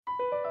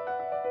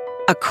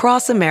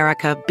Across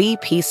America,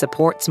 BP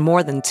supports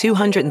more than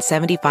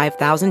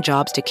 275,000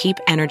 jobs to keep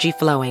energy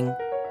flowing.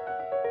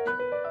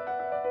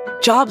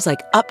 Jobs like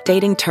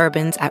updating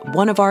turbines at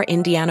one of our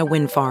Indiana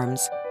wind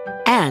farms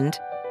and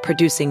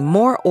producing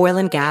more oil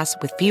and gas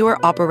with fewer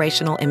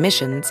operational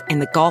emissions in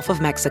the Gulf of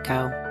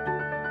Mexico.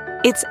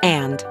 It's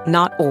and,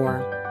 not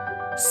or.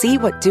 See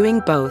what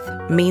doing both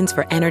means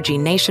for energy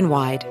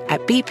nationwide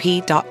at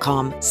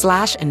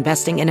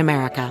bp.com/investing in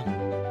America.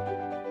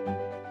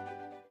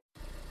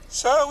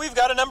 So, we've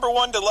got a number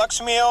one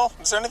deluxe meal.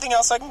 Is there anything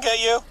else I can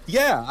get you?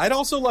 Yeah, I'd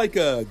also like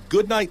a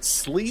good night's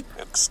sleep.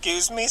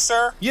 Excuse me,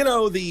 sir? You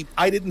know, the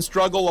I didn't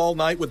struggle all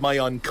night with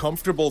my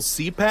uncomfortable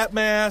CPAP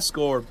mask,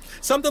 or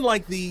something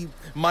like the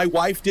my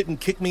wife didn't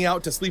kick me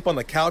out to sleep on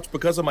the couch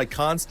because of my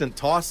constant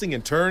tossing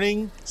and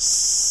turning.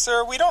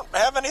 Sir, we don't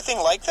have anything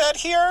like that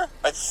here.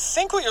 I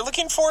think what you're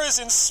looking for is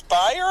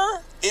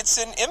Inspire. It's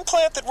an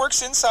implant that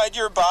works inside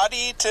your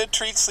body to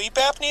treat sleep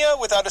apnea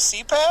without a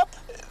CPAP.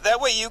 That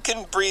way you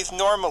can breathe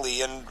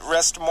normally and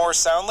rest more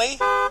soundly.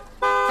 Come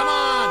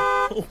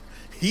on! Oh,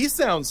 he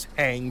sounds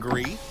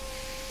angry.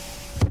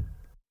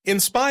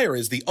 Inspire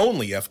is the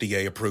only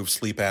FDA-approved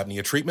sleep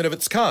apnea treatment of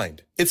its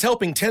kind. It's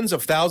helping tens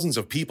of thousands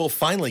of people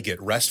finally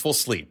get restful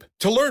sleep.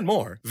 To learn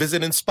more,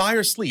 visit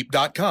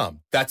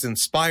InspireSleep.com. That's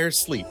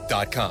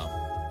InspireSleep.com.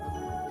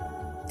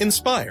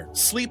 Inspire,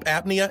 sleep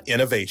apnea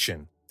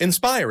innovation.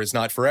 Inspire is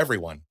not for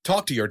everyone.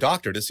 Talk to your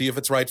doctor to see if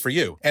it's right for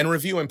you, and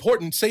review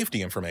important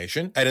safety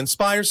information at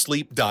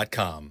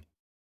InspireSleep.com.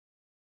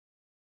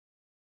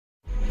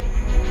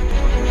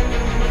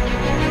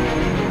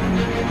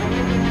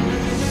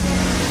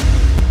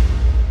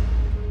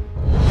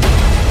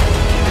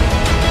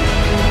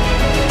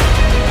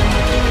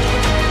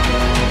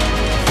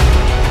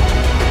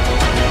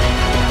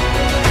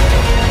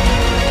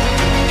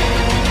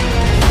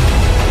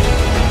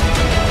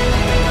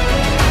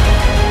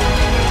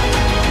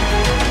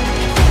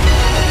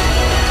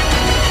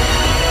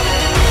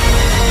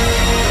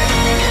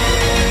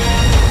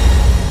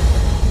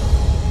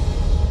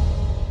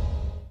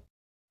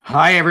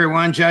 Hi,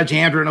 everyone. Judge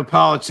Andrew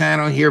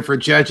Napolitano here for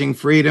Judging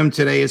Freedom.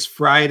 Today is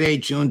Friday,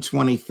 June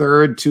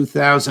 23rd,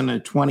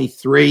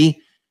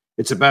 2023.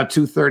 It's about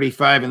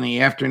 2:35 in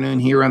the afternoon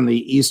here on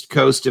the East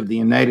Coast of the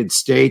United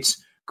States.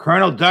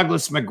 Colonel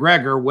Douglas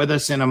Macgregor with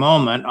us in a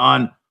moment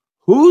on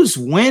who's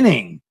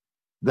winning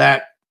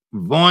that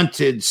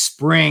vaunted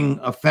spring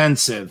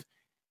offensive.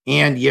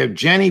 And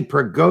Yevgeny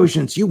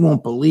Prigozhin's, you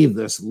won't believe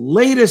this,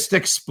 latest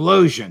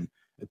explosion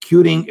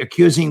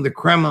accusing the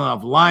Kremlin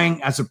of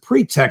lying as a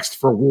pretext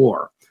for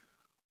war.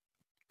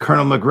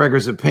 Colonel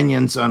Macgregor's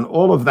opinions on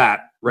all of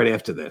that right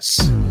after this.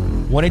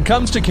 When it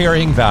comes to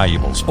carrying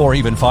valuables or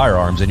even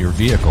firearms in your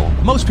vehicle,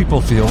 most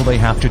people feel they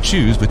have to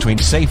choose between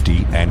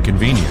safety and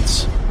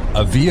convenience.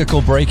 A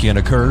vehicle break-in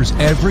occurs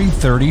every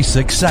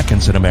 36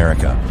 seconds in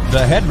America. The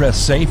headrest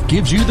safe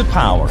gives you the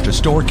power to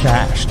store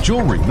cash,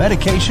 jewelry,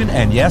 medication,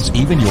 and yes,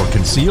 even your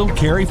concealed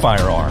carry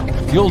firearm.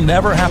 You'll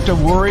never have to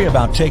worry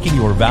about taking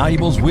your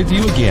valuables with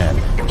you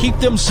again. Keep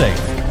them safe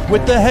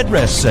with the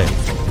headrest safe.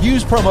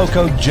 Use promo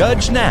code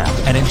JUDGENOW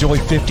and enjoy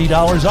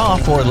 $50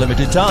 off for a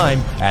limited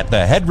time at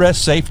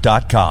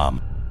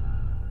theheadrestsafe.com.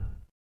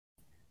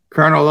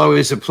 Colonel,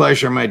 always a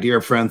pleasure, my dear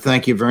friend.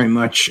 Thank you very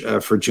much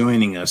for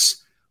joining us.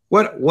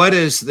 What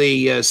is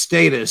the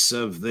status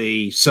of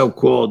the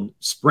so-called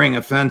spring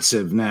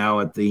offensive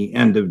now at the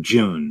end of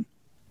June?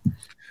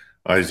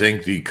 I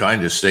think the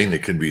kindest thing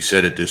that can be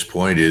said at this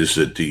point is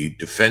that the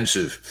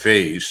defensive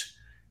phase,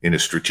 in a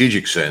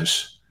strategic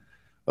sense,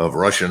 of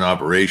Russian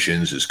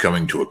operations is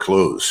coming to a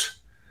close.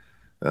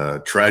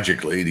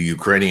 Tragically, the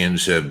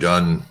Ukrainians have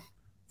done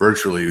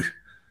virtually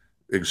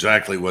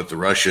exactly what the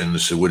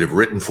Russians would have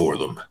written for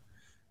them,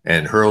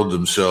 and hurled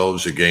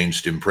themselves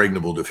against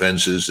impregnable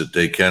defenses that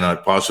they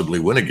cannot possibly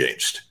win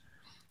against.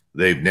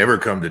 They've never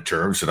come to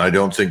terms, and I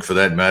don't think for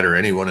that matter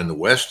anyone in the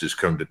West has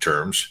come to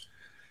terms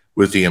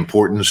with the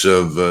importance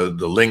of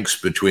the links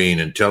between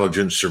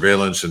intelligence,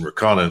 surveillance, and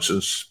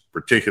reconnaissance,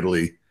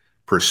 particularly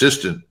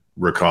persistent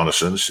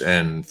reconnaissance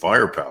and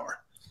firepower.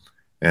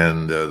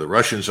 And the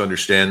Russians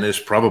understand this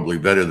probably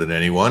better than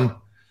anyone.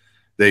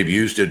 They've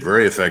used it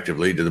very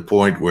effectively to the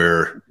point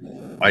where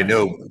I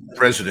know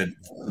President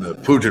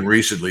Putin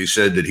recently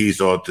said that he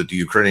thought that the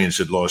Ukrainians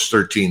had lost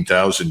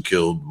 13,000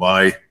 killed.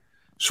 My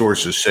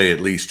sources say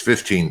at least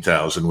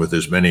 15,000 with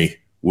as many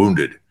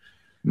wounded.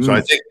 So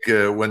I think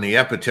when the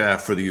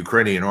epitaph for the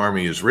Ukrainian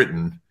army is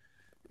written,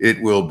 it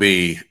will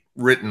be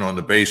written on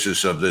the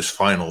basis of this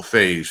final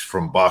phase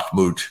from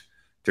Bakhmut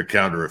to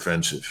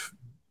counteroffensive.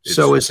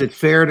 So is it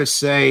fair to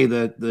say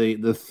that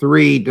the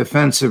three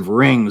defensive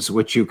rings,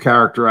 which you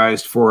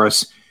characterized for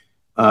us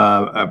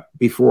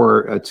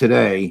before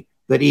today,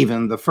 that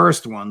even the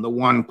first one, the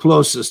one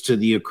closest to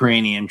the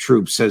Ukrainian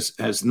troops,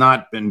 has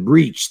not been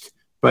breached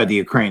by the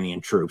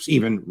Ukrainian troops,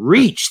 even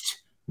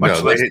reached,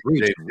 much less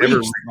reached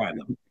by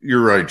them?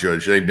 You're right,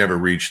 Judge. They've never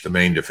reached the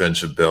main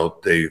defensive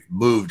belt. They've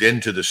moved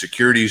into the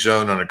security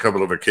zone on a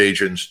couple of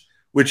occasions,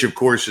 which, of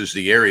course, is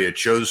the area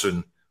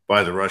chosen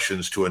by the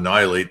Russians to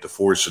annihilate the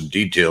force in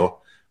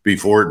detail,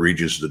 before it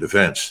reaches the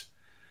defense.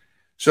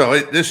 So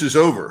this is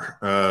over.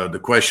 The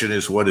question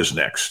is, what is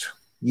next?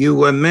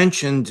 You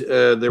mentioned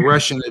the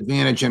Russian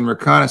advantage in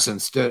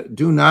reconnaissance.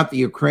 Do not the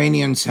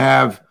Ukrainians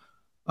have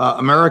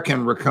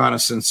American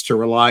reconnaissance to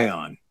rely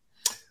on?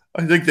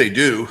 I think they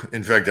do.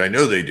 In fact, I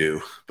know they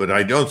do, but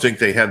I don't think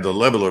they have the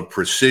level of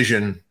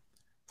precision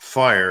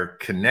fire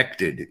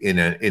connected in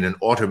an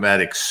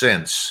automatic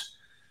sense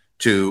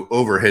to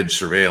overhead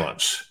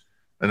surveillance.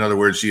 In other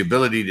words, the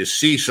ability to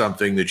see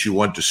something that you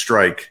want to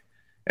strike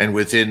and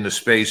within the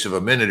space of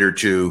a minute or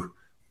two,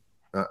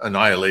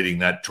 annihilating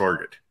that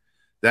target.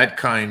 That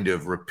kind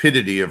of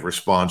rapidity of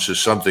response is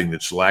something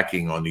that's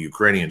lacking on the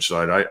Ukrainian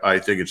side. I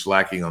think it's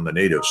lacking on the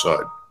NATO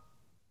side.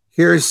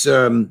 Here's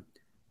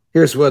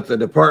what the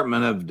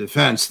Department of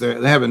Defense, they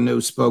have a new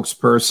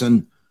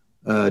spokesperson,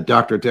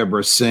 Dr.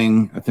 Deborah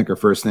Singh, I think her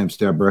first name's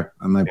Deborah,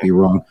 I might be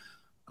wrong,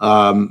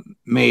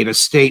 made a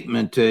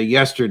statement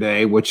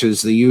yesterday, which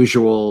is the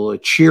usual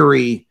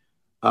cheery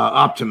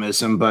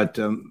optimism, but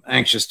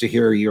anxious to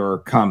hear your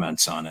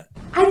comments on it.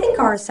 I think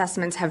our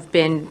assessments have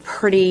been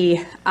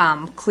pretty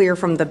clear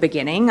from the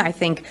beginning. I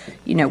think,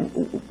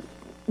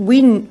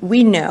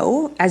 we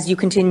know as you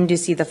continue to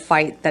see the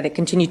fight that it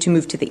continued to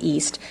move to the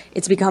east,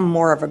 it's become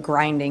more of a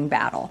grinding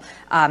battle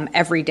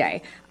every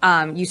day.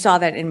 You saw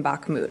that in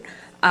Bakhmut.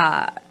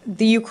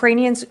 The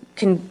Ukrainians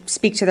can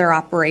speak to their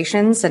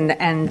operations and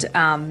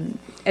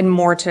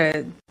more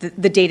to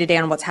the day-to-day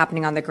on what's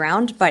happening on the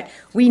ground, but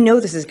we know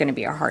this is going to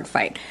be a hard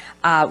fight.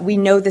 We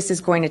know this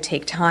is going to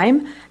take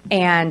time,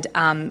 and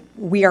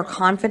we are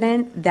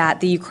confident that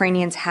the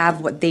Ukrainians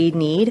have what they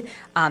need.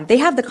 They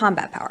have the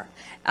combat power.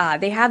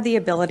 They have the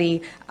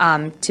ability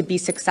to be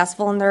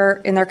successful in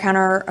their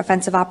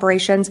counteroffensive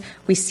operations.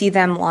 We see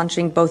them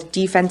launching both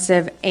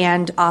defensive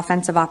and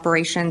offensive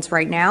operations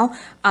right now,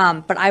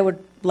 but I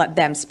would let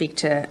them speak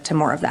to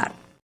more of that.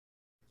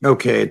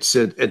 Okay, it's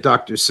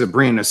Dr.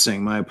 Sabrina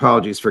Singh. My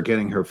apologies for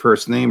getting her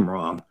first name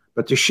wrong,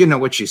 but does she know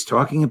what she's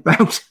talking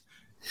about?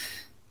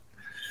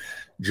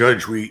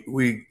 Judge,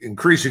 we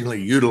increasingly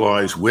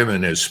utilize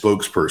women as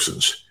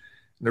spokespersons.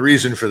 And the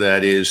reason for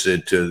that is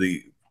that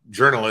the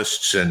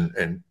journalists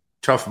and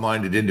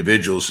tough-minded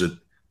individuals that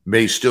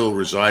may still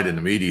reside in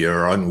the media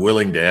are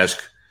unwilling to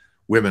ask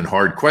women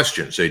hard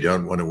questions. They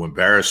don't want to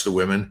embarrass the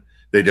women.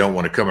 They don't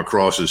want to come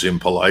across as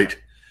impolite.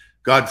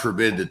 God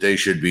forbid that they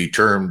should be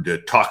termed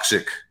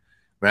toxic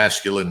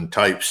masculine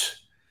types.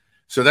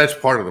 So that's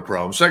part of the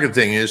problem. Second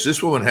thing is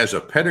this woman has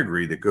a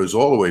pedigree that goes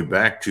all the way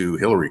back to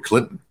Hillary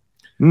Clinton.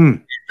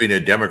 She's been a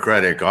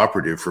Democratic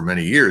operative for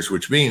many years,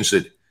 which means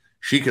that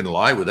she can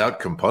lie without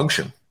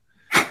compunction.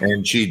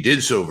 And she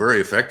did so very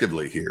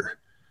effectively here.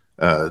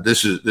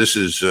 This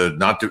is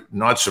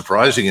not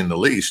surprising in the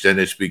least, and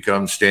it's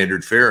become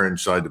standard fare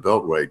inside the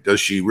Beltway.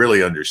 Does she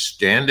really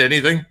understand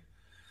anything?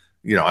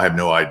 I have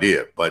no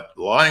idea. But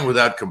lying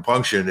without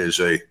compunction is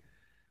a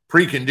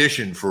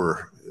precondition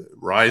for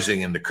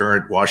rising in the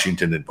current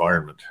Washington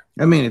environment.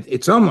 I mean,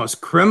 it's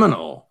almost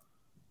criminal,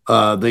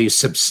 the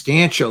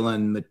substantial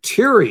and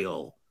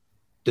material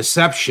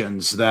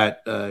deceptions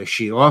that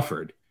she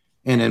offered.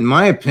 And in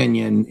my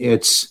opinion,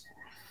 is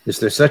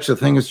there such a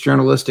thing as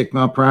journalistic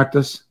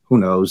malpractice? Who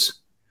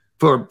knows?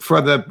 For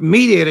the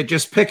media to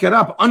just pick it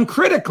up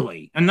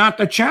uncritically and not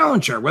to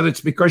challenge her, whether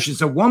it's because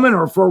she's a woman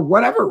or for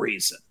whatever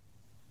reason.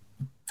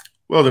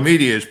 Well, the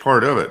media is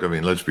part of it. I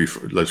mean, let's be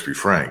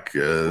frank.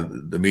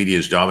 The media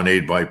is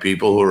dominated by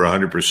people who are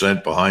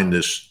 100% behind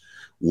this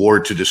war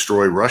to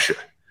destroy Russia.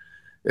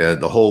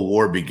 The whole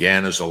war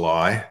began as a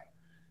lie.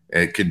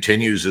 It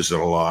continues as a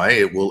lie.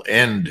 It will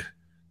end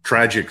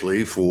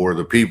tragically for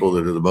the people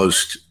that are the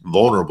most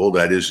vulnerable,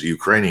 that is the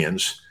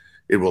Ukrainians.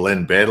 It will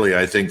end badly,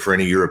 I think, for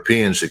any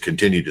Europeans that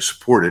continue to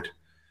support it.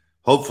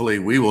 Hopefully,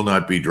 we will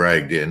not be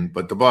dragged in.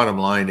 But the bottom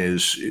line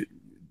is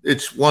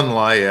it's one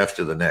lie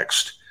after the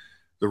next.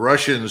 The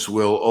Russians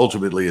will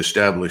ultimately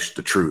establish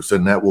the truth,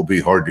 and that will be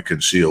hard to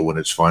conceal when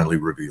it's finally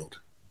revealed.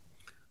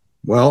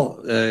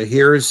 Well,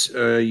 here's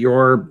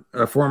your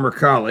former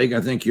colleague.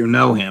 I think you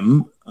know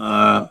him,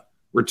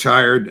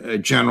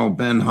 retired General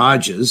Ben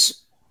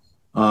Hodges,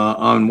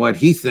 on what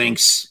he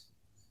thinks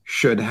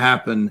should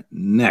happen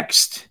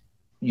next.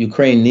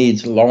 Ukraine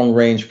needs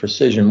long-range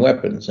precision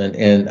weapons,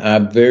 and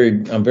I'm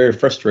very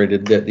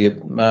frustrated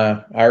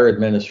that our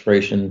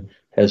administration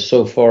has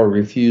so far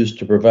refused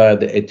to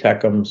provide the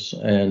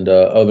ATACMS and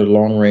other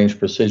long-range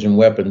precision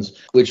weapons,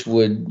 which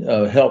would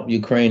help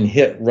Ukraine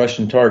hit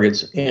Russian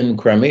targets in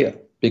Crimea.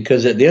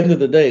 Because at the end of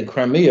the day,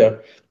 Crimea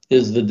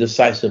is the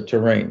decisive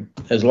terrain.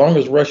 As long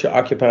as Russia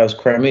occupies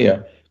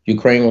Crimea,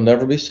 Ukraine will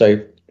never be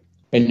safe,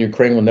 and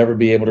Ukraine will never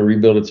be able to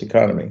rebuild its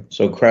economy.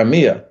 So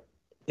Crimea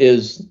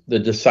is the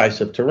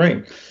decisive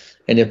terrain.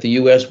 And if the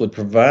U.S. would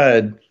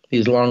provide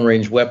these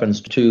long-range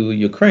weapons to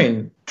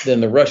Ukraine,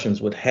 then the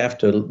Russians would have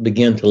to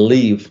begin to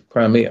leave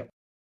Crimea.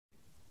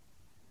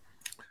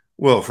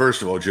 Well,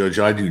 first of all, Judge,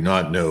 I do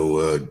not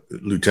know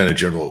Lieutenant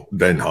General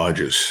Ben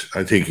Hodges.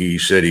 I think he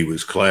said he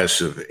was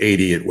class of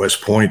 80 at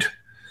West Point.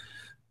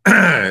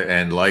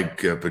 And like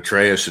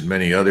Petraeus and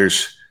many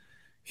others,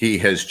 he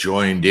has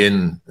joined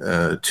in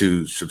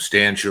to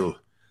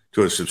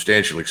a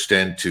substantial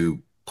extent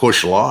to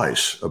push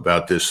lies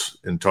about this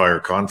entire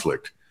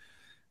conflict.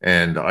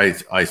 And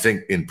I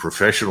think in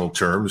professional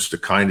terms, the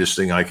kindest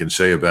thing I can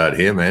say about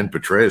him, and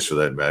Petraeus for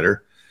that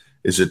matter,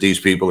 is that these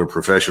people are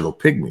professional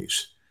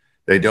pygmies.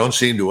 They don't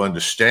seem to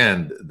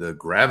understand the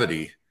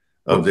gravity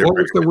of their... What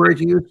was the word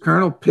you used,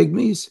 Colonel?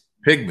 Pygmies?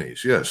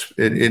 Pygmies, yes.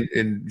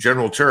 In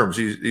general terms,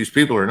 these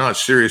people are not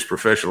serious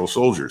professional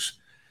soldiers.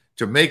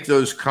 To make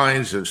those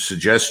kinds of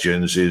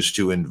suggestions is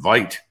to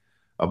invite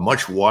a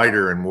much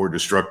wider and more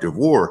destructive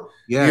war.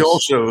 Yes. He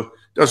also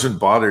doesn't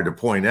bother to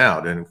point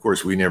out, and of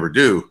course we never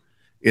do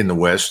in the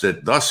West,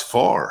 that thus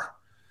far,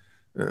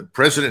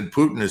 President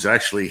Putin has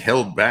actually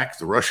held back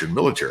the Russian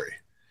military.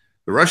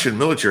 The Russian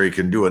military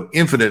can do an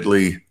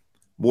infinitely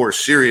more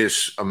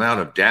serious amount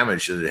of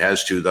damage than it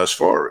has to thus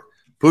far.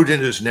 Putin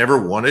has never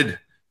wanted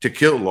to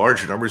kill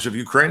large numbers of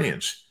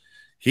Ukrainians.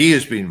 He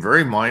has been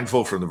very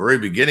mindful from the very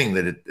beginning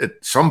that at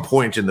some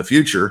point in the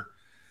future,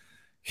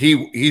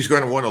 he's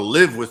going to want to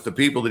live with the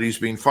people that he's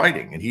been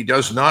fighting, and he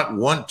does not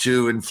want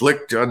to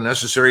inflict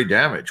unnecessary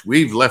damage.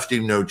 We've left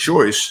him no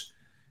choice,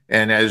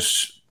 and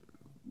as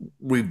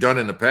we've done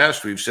in the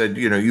past, we've said,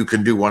 you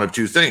can do one of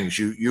two things.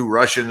 You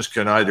Russians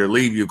can either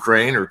leave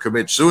Ukraine or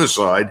commit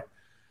suicide.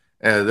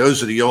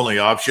 Those are the only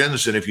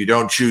options, and if you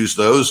don't choose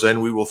those,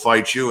 then we will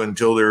fight you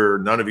until there are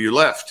none of you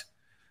left.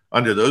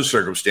 Under those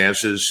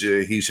circumstances,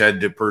 he's had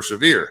to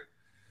persevere,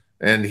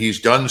 and he's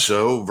done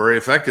so very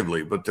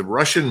effectively. But the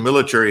Russian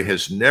military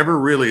has never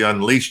really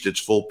unleashed its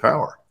full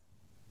power.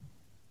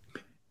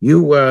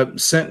 You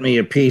sent me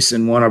a piece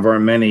in one of our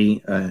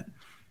many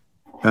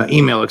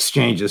email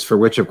exchanges, for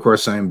which, of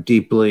course, I am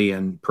deeply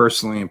and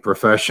personally and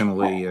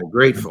professionally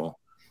grateful.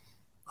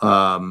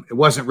 It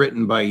wasn't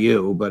written by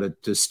you, but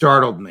it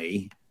startled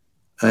me,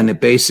 and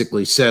it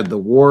basically said the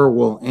war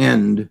will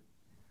end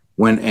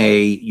when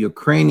a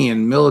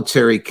Ukrainian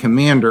military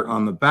commander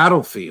on the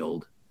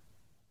battlefield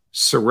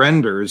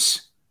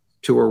surrenders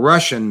to a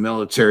Russian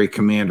military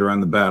commander on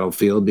the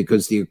battlefield,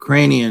 because the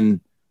Ukrainian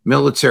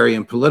military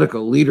and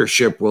political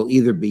leadership will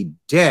either be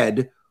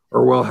dead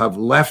or will have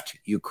left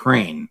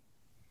Ukraine.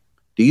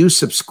 Do you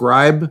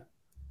subscribe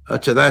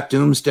to that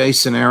doomsday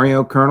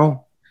scenario,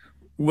 Colonel?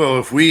 Well,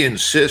 if we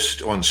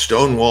insist on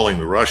stonewalling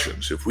the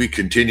Russians, if we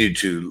continue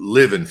to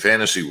live in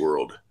fantasy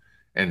world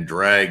and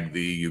drag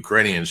the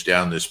Ukrainians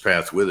down this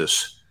path with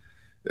us,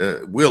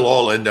 we'll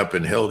all end up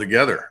in hell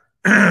together.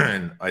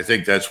 And I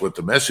think that's what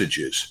the message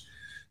is.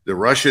 The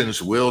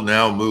Russians will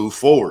now move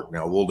forward.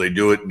 Now, will they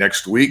do it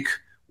next week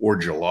or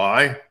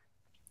July,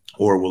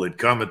 or will it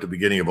come at the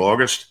beginning of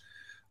August?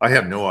 I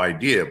have no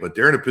idea, but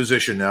they're in a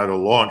position now to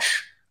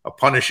launch a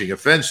punishing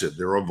offensive.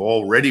 There have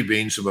already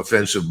been some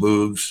offensive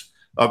moves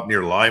up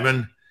near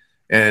Lyman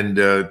and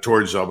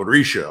towards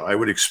Zaporizhzhia. I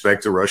would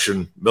expect the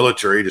Russian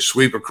military to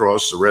sweep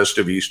across the rest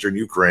of eastern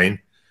Ukraine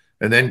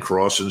and then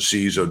cross and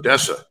seize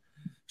Odessa.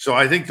 So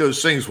I think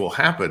those things will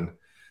happen.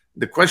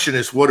 The question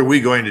is, what are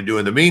we going to do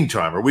in the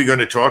meantime? Are we going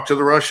to talk to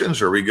the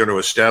Russians? Are we going to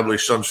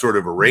establish some sort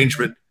of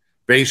arrangement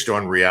based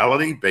on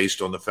reality,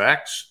 based on the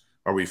facts?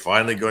 Are we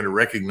finally going to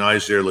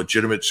recognize their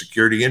legitimate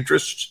security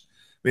interests?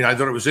 I mean, I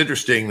thought it was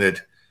interesting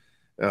that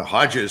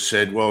Hodges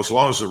said, well, as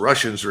long as the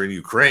Russians are in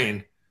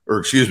Ukraine,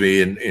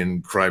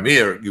 in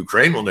Crimea,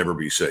 Ukraine will never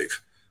be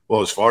safe.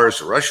 Well, as far as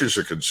the Russians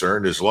are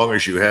concerned, as long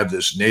as you have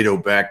this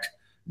NATO-backed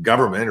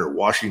government or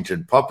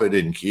Washington puppet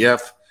in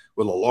Kiev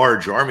with a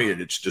large army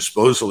at its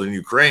disposal in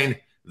Ukraine,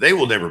 they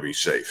will never be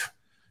safe.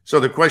 So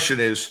the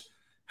question is,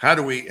 how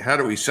do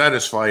we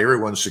satisfy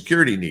everyone's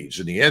security needs?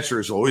 And the answer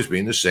has always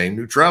been the same: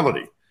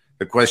 neutrality.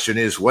 The question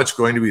is, what's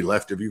going to be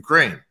left of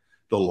Ukraine?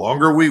 The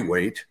longer we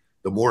wait,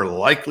 the more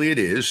likely it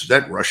is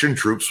that Russian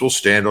troops will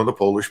stand on the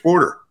Polish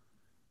border.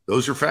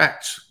 Those are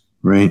facts.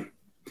 Right.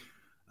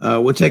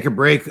 We'll take a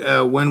break.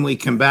 When we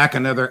come back,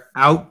 another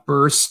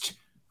outburst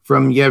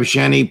from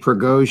Yevgeny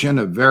Prigozhin,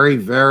 a very,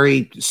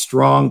 very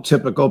strong,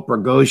 typical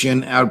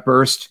Prigozhin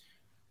outburst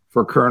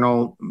for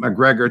Colonel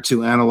Macgregor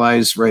to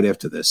analyze right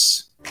after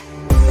this.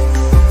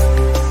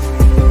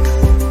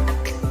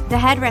 The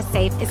headrest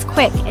safe is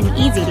quick and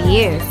easy to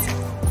use.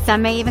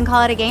 Some may even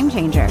call it a game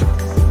changer.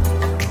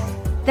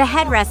 The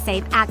headrest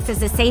safe acts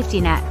as a safety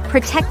net,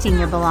 protecting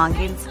your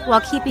belongings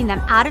while keeping them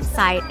out of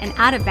sight and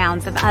out of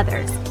bounds of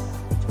others,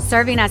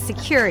 serving as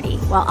security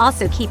while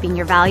also keeping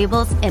your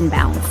valuables in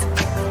bounds.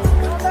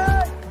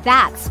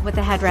 That's what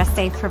the headrest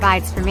safe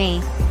provides for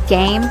me.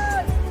 Game,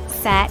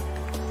 set,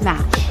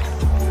 match.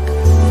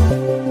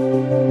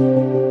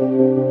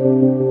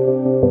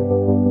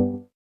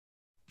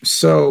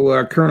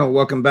 So, Colonel,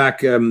 welcome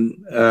back.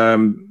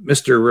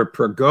 Mr.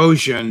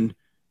 Prigozhin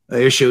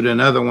issued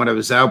another one of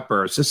his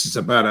outbursts. This is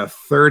about a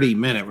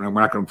 30-minute, we're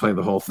not going to play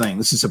the whole thing.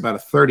 This is about a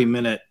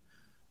 30-minute,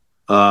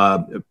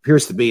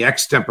 appears to be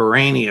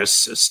extemporaneous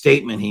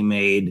statement he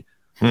made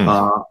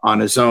on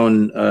his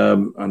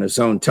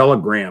own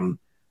Telegram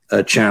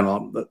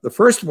channel. The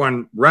first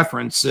one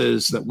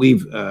references that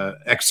we've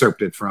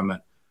excerpted from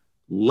it: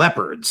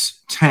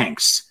 leopards,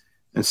 tanks,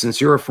 And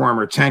since you're a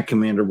former tank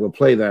commander, we'll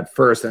play that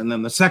first. And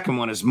then the second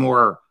one is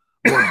more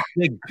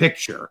big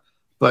picture.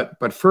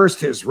 But first,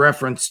 his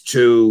reference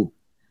to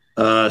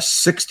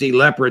 60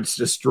 Leopards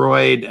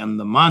destroyed and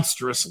the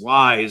monstrous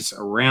lies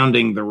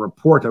surrounding the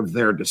report of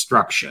their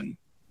destruction.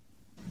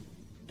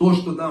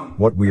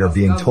 What we are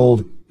being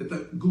told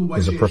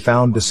is a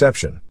profound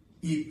deception.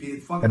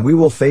 And we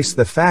will face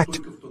the fact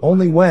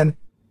only when,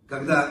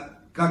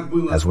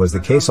 as was the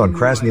case on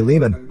Krasny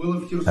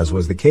Liman, as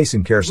was the case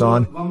in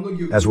Kherson,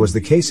 as was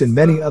the case in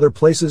many other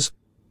places,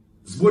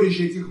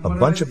 a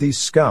bunch of these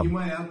scum,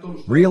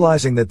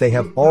 realizing that they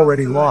have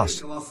already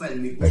lost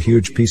a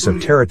huge piece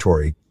of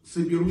territory,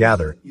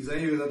 gather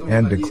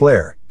and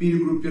declare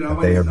that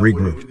they have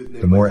regrouped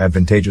the more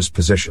advantageous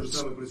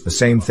positions. The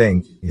same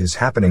thing is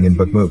happening in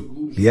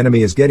Bakhmut. The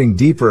enemy is getting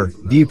deeper,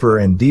 deeper,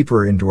 and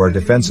deeper into our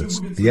defenses.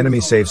 The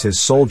enemy saves his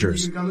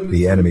soldiers.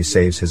 The enemy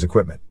saves his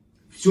equipment.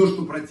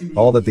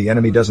 All that the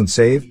enemy doesn't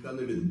save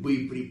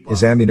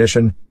is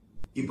ammunition,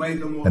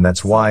 and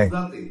that's why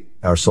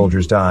our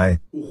soldiers die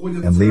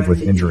and leave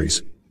with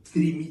injuries.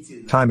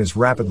 Time is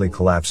rapidly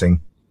collapsing.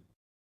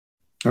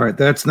 All right,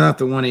 that's not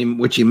the one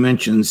which he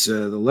mentions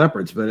the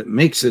Leopards, but it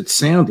makes it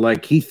sound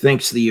like he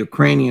thinks the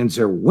Ukrainians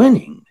are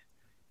winning.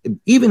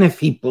 Even if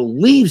he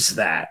believes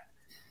that,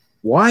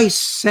 why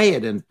say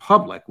it in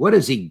public? What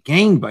does he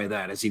gain by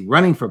that? Is he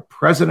running for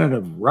president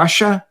of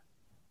Russia?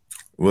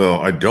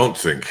 Well, I don't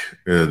think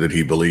that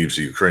he believes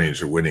the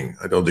Ukrainians are winning.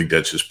 I don't think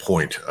that's his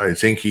point. I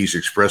think he's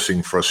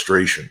expressing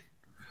frustration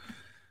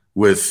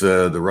with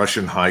the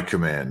Russian high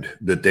command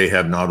that they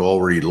have not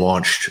already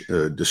launched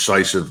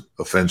decisive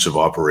offensive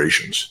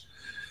operations.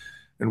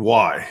 And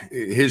why?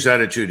 His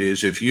attitude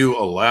is, if you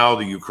allow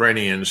the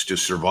Ukrainians to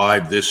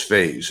survive this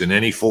phase in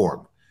any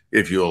form,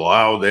 if you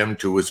allow them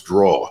to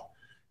withdraw,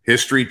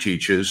 history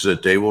teaches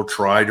that they will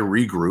try to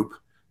regroup,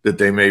 that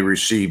they may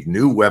receive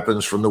new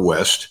weapons from the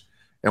West,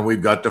 and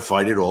we've got to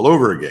fight it all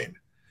over again.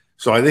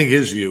 So I think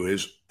his view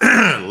is,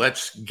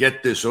 let's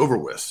get this over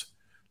with.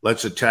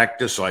 Let's attack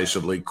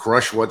decisively,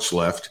 crush what's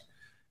left,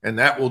 and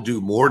that will do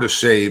more to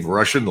save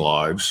Russian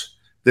lives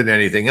than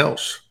anything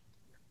else.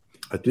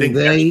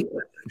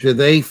 Do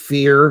they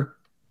fear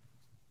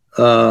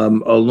a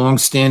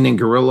long-standing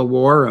guerrilla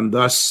war, and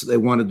thus they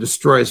want to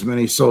destroy as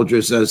many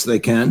soldiers as they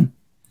can?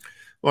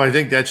 Well, I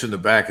think that's in the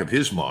back of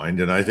his mind,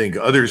 and I think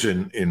others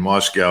in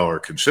Moscow are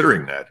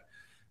considering that.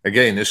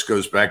 Again, this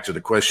goes back to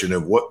the question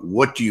of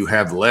what do you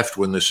have left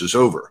when this is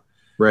over?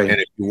 Right.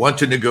 And if you want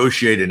to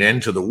negotiate an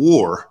end to the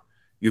war,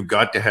 you've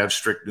got to have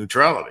strict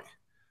neutrality.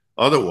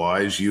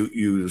 Otherwise,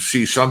 you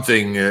see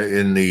something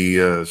in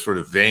the sort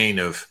of vein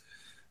of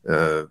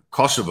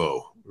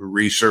Kosovo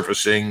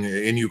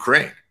resurfacing in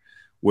Ukraine,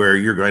 where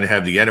you're going to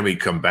have the enemy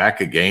come back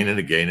again and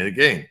again and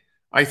again.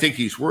 I think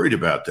he's worried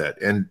about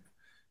that. And,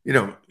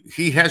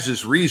 he has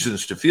his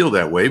reasons to feel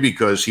that way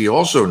because he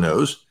also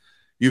knows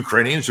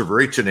Ukrainians are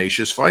very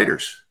tenacious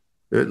fighters.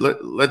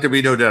 Let there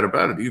be no doubt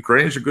about it. The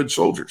Ukrainians are good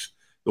soldiers.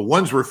 The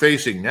ones we're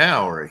facing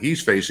now, or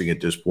he's facing at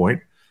this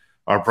point,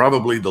 are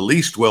probably the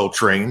least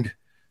well-trained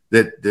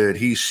that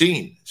he's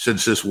seen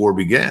since this war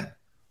began.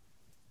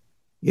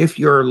 If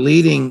you're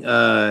leading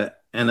an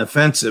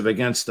offensive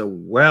against a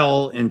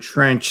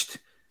well-entrenched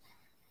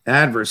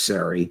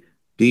adversary,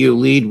 do you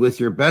lead with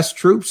your best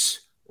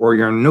troops or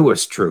your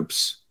newest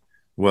troops?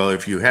 Well,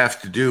 if you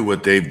have to do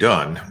what they've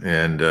done,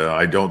 and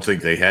I don't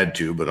think they had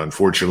to, but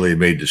unfortunately they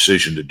made a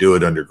decision to do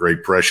it under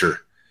great pressure,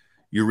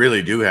 you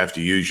really do have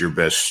to use your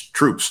best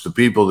troops, the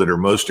people that are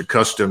most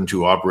accustomed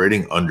to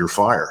operating under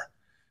fire.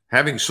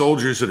 Having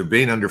soldiers that have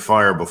been under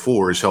fire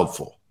before is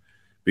helpful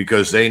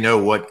because they know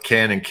what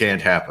can and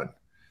can't happen.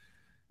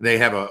 They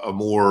have a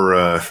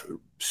more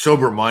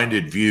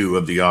sober-minded view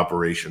of the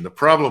operation. The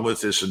problem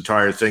with this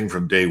entire thing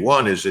from day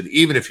one is that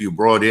even if you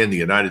brought in the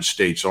United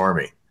States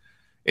Army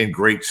in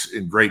great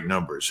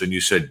numbers and you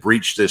said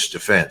breach this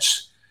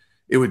defense,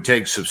 it would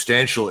take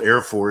substantial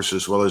Air Force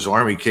as well as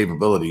Army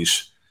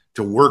capabilities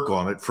to work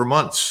on it for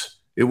months.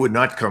 It would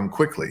not come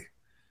quickly.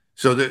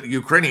 So the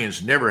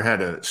Ukrainians never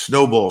had a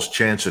snowball's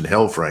chance in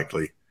hell,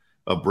 frankly,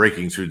 of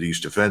breaking through these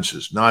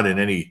defenses, not in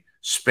any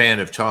span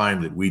of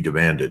time that we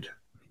demanded.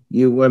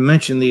 You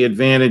mentioned the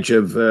advantage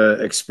of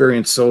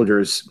experienced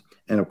soldiers,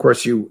 and of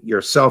course you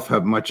yourself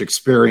have much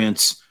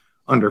experience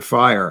under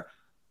fire.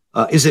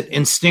 Is it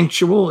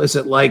instinctual? Is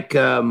it like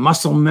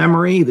muscle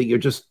memory that you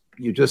just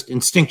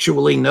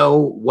instinctually know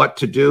what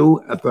to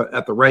do at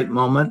the right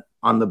moment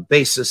on the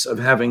basis of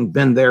having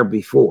been there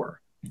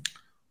before?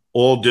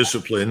 All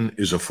discipline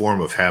is a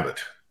form of habit.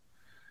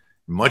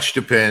 Much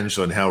depends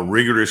on how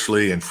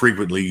rigorously and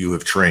frequently you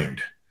have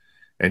trained.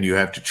 And you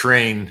have to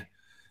train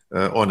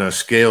on a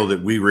scale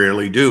that we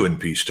rarely do in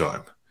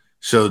peacetime,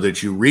 so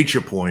that you reach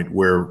a point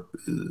where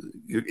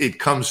it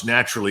comes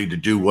naturally to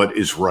do what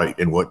is right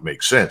and what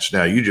makes sense.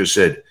 Now, you just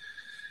said,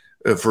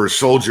 for a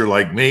soldier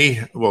like me,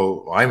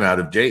 well, I'm out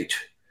of date.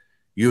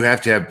 You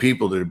have to have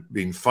people that have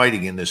been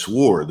fighting in this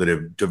war, that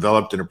have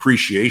developed an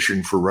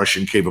appreciation for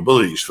Russian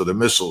capabilities, for the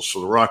missiles,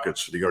 for the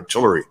rockets, for the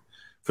artillery,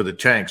 for the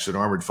tanks and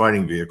armored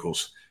fighting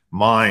vehicles,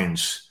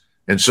 mines,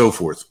 and so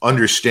forth.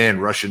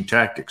 Understand Russian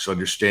tactics,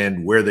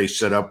 understand where they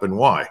set up and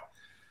why.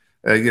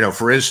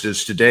 For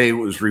instance, today it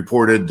was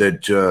reported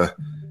that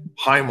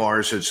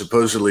HIMARS had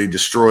supposedly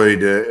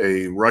destroyed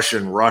a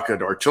Russian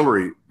rocket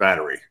artillery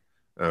battery,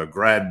 a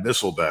Grad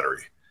missile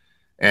battery.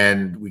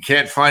 And we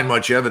can't find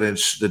much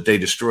evidence that they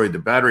destroyed the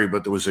battery,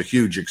 but there was a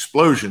huge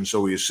explosion,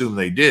 so we assume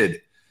they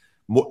did.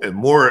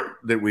 More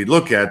that we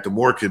look at, the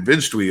more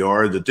convinced we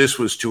are that this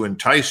was to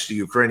entice the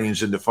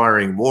Ukrainians into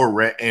firing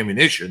more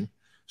ammunition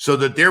so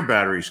that their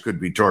batteries could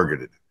be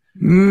targeted.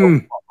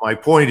 So my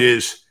point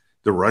is,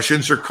 the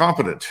Russians are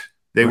competent.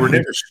 They were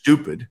never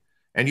stupid,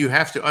 and you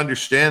have to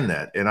understand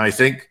that. And I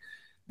think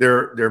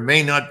there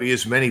may not be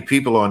as many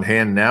people on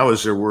hand now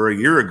as there were a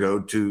year ago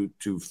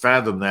to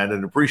fathom that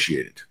and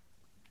appreciate it.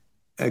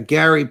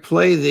 Gary,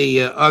 play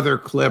the other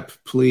clip,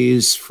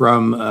 please,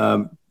 from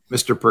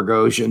Mr.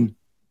 Prigozhin.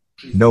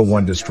 No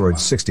one destroyed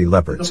 60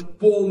 leopards.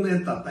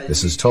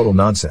 This is total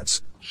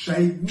nonsense.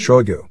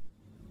 Shoigu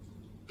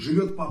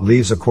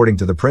leaves according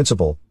to the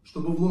principle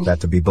that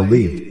to be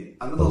believed,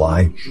 the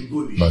lie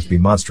must be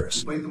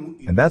monstrous.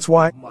 And that's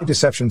why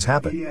deceptions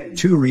happen.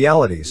 Two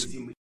realities.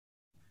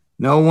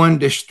 No one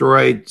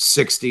destroyed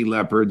 60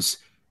 leopards.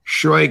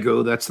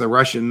 Shoigu, that's the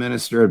Russian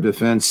Minister of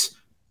Defense,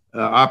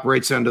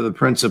 operates under the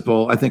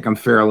principle, I think I'm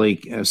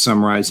fairly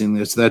summarizing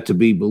this, that to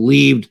be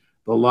believed,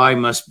 the lie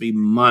must be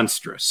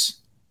monstrous.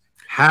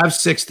 Have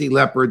 60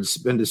 leopards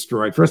been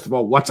destroyed? First of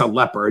all, what's a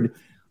leopard?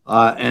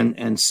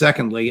 And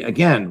secondly,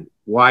 again,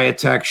 why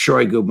attack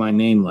Shoigu by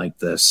name like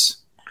this?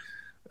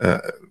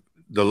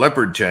 The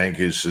Leopard tank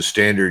is the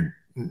standard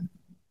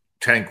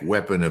tank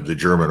weapon of the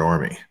German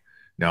army.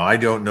 Now, I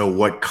don't know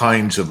what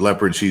kinds of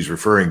Leopards he's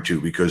referring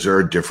to because there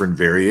are different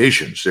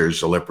variations.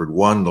 There's the Leopard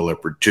 1, the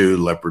Leopard 2,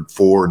 Leopard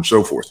 4, and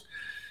so forth.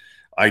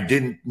 I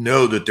didn't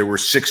know that there were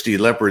 60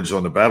 Leopards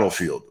on the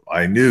battlefield.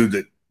 I knew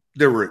that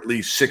there were at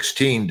least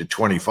 16 to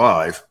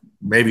 25,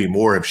 maybe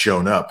more have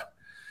shown up.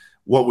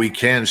 What we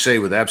can say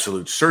with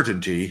absolute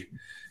certainty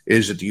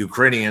is that the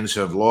Ukrainians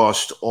have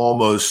lost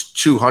almost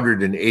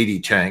 280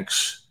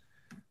 tanks,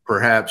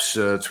 perhaps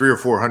 300 or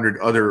 400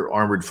 other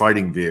armored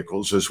fighting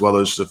vehicles, as well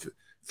as the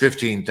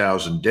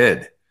 15,000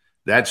 dead.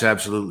 That's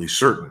absolutely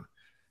certain.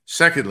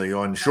 Secondly,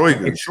 on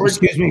Shoigu.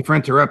 Excuse me for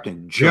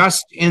interrupting.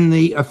 Just in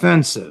the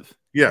offensive.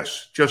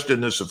 Yes, just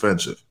in this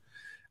offensive.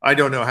 I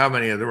don't know how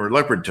many of them are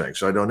Leopard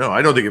tanks. I don't know.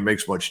 I don't think it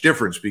makes much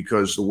difference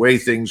because the way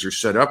things are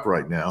set up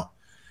right now,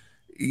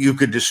 you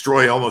could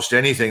destroy almost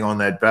anything on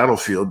that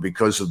battlefield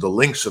because of the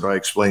links that I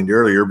explained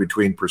earlier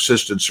between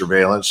persistent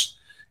surveillance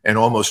and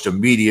almost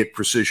immediate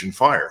precision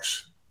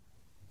fires.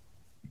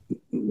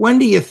 When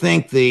do you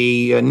think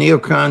the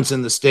neocons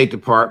in the State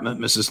Department,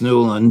 Mrs.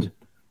 Newland,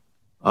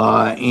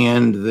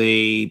 and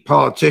the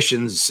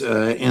politicians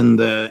in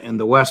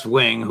the West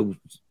Wing who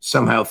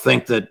somehow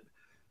think that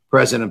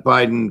President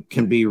Biden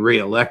can be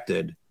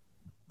reelected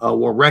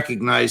will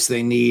recognize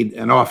they need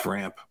an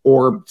off-ramp,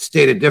 or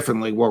stated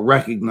differently, will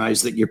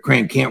recognize that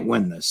Ukraine can't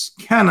win this,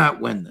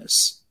 cannot win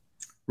this?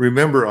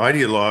 Remember,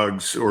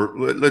 ideologues, or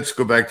let's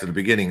go back to the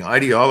beginning.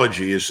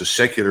 Ideology is a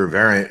secular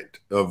variant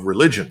of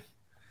religion.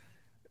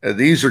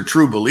 These are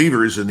true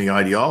believers in the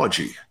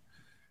ideology,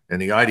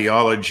 and the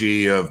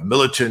ideology of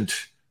militant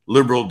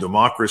liberal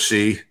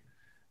democracy,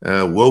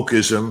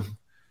 wokeism,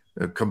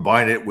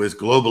 combine it with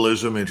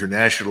globalism,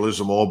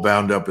 internationalism, all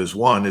bound up as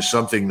one, is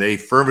something they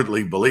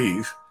fervently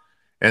believe,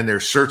 and they're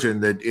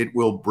certain that it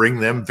will bring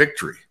them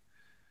victory.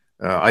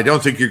 I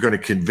don't think you're going to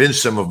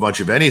convince them of much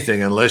of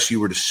anything unless you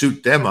were to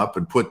suit them up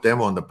and put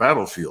them on the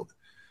battlefield,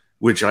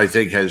 which I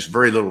think has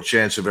very little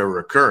chance of ever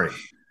occurring.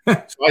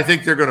 So I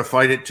think they're going to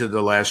fight it to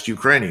the last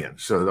Ukrainian.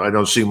 So I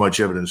don't see much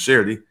evidence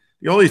there. The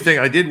only thing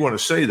I did want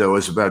to say, though,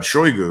 is about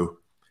Shoigu.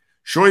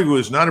 Shoigu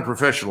is not a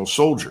professional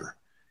soldier.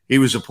 He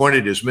was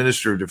appointed as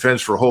Minister of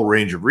Defense for a whole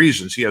range of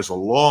reasons. He has a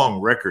long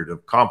record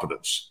of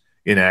competence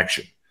in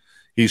action.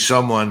 He's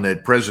someone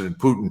that President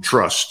Putin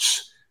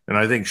trusts. And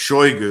I think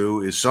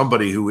Shoigu is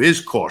somebody who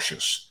is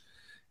cautious.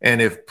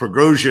 And if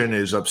Prigozhin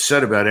is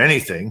upset about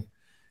anything,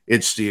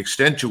 it's the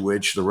extent to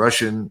which the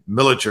Russian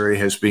military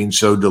has been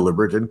so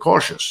deliberate and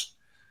cautious.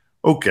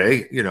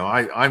 Okay,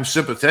 I'm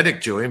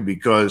sympathetic to him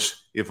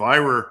because if I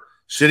were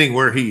sitting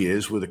where he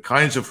is with the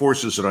kinds of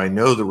forces that I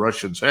know the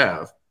Russians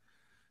have,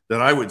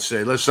 then I would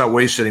say, let's not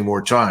waste any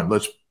more time.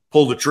 Let's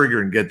pull the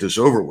trigger and get this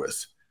over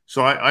with.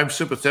 So I'm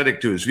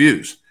sympathetic to his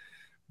views.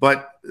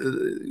 But,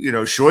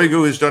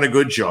 Shoigu has done a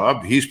good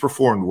job. He's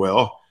performed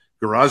well.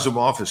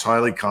 Gerasimov is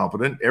highly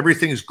competent.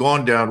 Everything's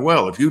gone down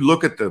well. If you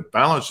look at the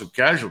balance of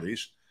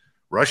casualties,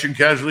 Russian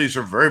casualties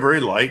are very, very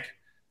light.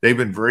 They've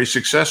been very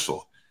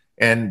successful.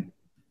 And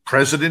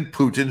President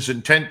Putin's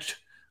intent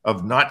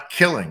of not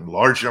killing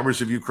large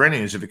numbers of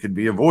Ukrainians, if it can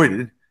be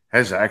avoided,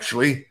 has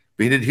actually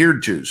been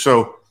adhered to.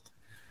 So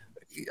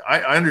I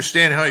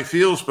understand how he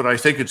feels, but I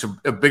think it's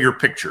a bigger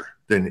picture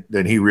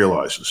than he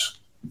realizes.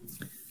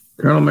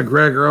 Colonel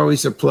Macgregor,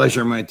 always a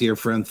pleasure, my dear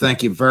friend.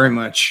 Thank you very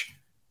much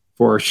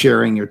for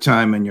sharing your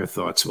time and your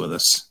thoughts with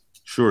us.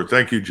 Sure.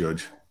 Thank you,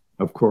 Judge.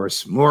 Of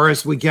course. More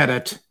as we get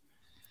it.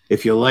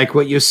 If you like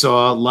what you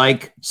saw,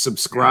 like,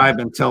 subscribe,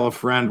 and tell a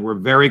friend. We're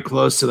very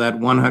close to that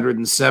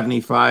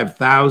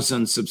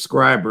 175,000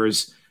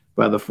 subscribers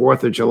by the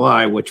 4th of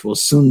July, which will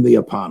soon be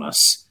upon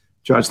us.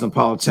 Judge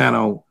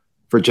Napolitano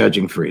for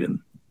Judging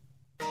Freedom.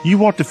 You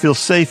want to feel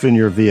safe in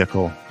your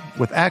vehicle.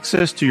 With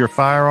access to your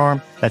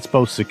firearm that's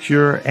both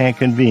secure and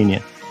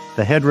convenient,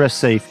 the headrest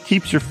safe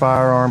keeps your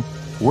firearm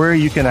where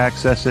you can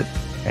access it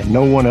and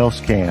no one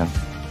else can.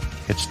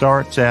 It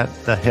starts at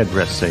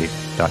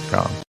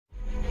theheadrestsafe.com.